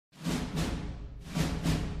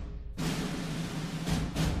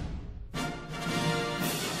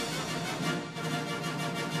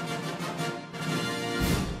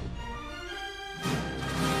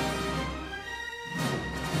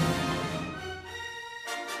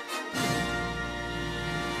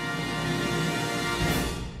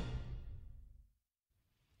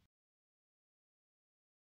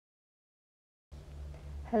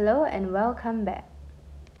Hello and welcome back.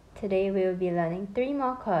 Today we will be learning 3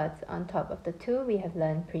 more chords on top of the 2 we have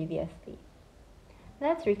learned previously.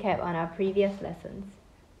 Let's recap on our previous lessons.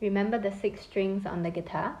 Remember the 6 strings on the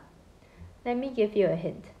guitar? Let me give you a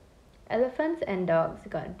hint. Elephants and dogs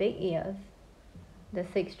got big ears. The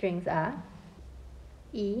 6 strings are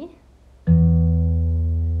E,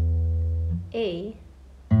 A,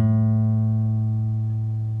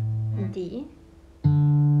 D,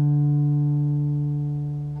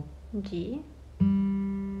 G,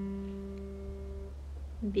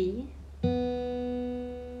 B,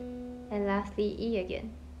 and lastly E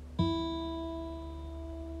again.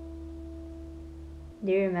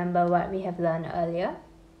 Do you remember what we have learned earlier?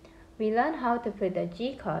 We learned how to play the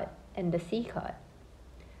G chord and the C chord.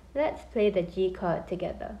 Let's play the G chord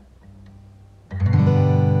together.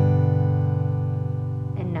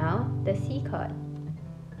 And now the C chord.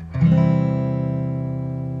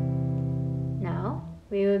 Now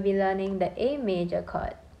we will be learning the A major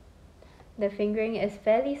chord. The fingering is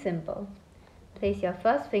fairly simple. Place your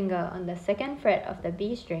first finger on the 2nd fret of the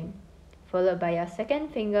B string, followed by your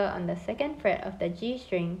 2nd finger on the 2nd fret of the G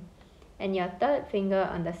string, and your 3rd finger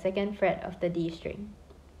on the 2nd fret of the D string.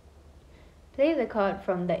 Play the chord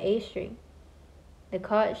from the A string. The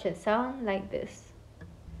chord should sound like this.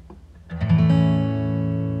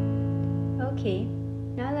 Okay,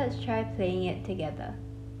 now let's try playing it together.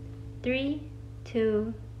 3,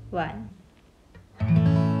 2, 1.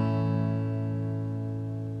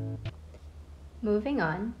 Moving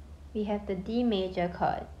on, we have the D major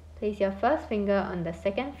chord. Place your first finger on the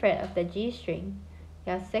 2nd fret of the G string,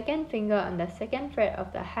 your 2nd finger on the 2nd fret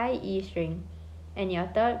of the high E string, and your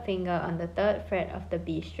 3rd finger on the 3rd fret of the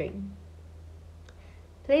B string.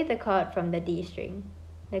 Play the chord from the D string.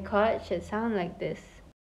 The chord should sound like this.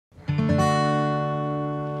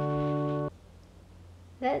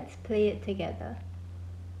 Let's play it together.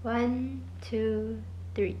 1, 2,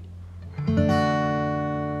 3.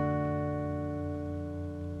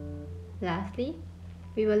 Lastly,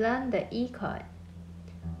 we will learn the E chord.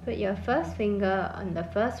 Put your first finger on the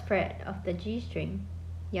 1st fret of the G string,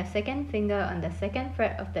 your 2nd finger on the 2nd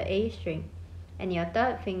fret of the A string, and your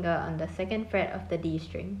 3rd finger on the 2nd fret of the D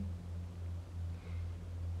string.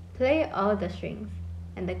 Play all the strings,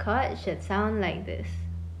 and the chord should sound like this.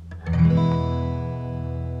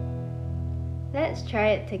 Let's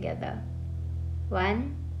try it together.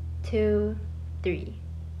 1, 2, 3.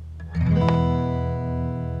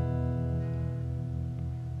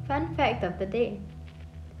 Fun fact of the day.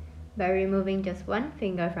 By removing just one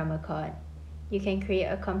finger from a chord, you can create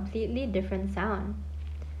a completely different sound.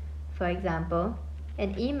 For example,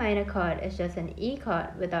 an E minor chord is just an E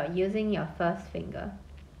chord without using your first finger.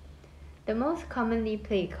 The most commonly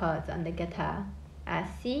played chords on the guitar are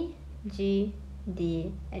C, G,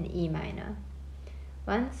 D, and E minor.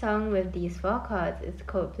 One song with these 4 chords is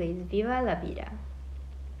Coldplay's Viva La Vida.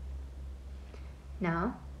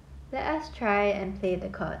 Now, let us try and play the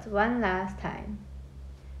chords one last time.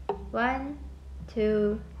 1,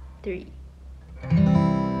 2, 3.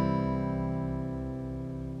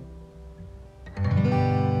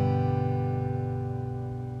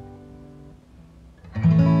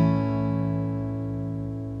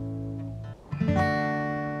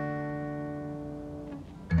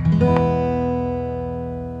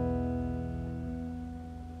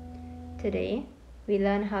 Today, we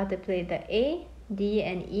learn how to play the A, D,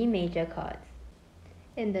 and E major chords.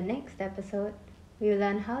 In the next episode, we will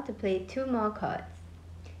learn how to play 2 more chords.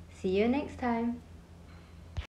 See you next time!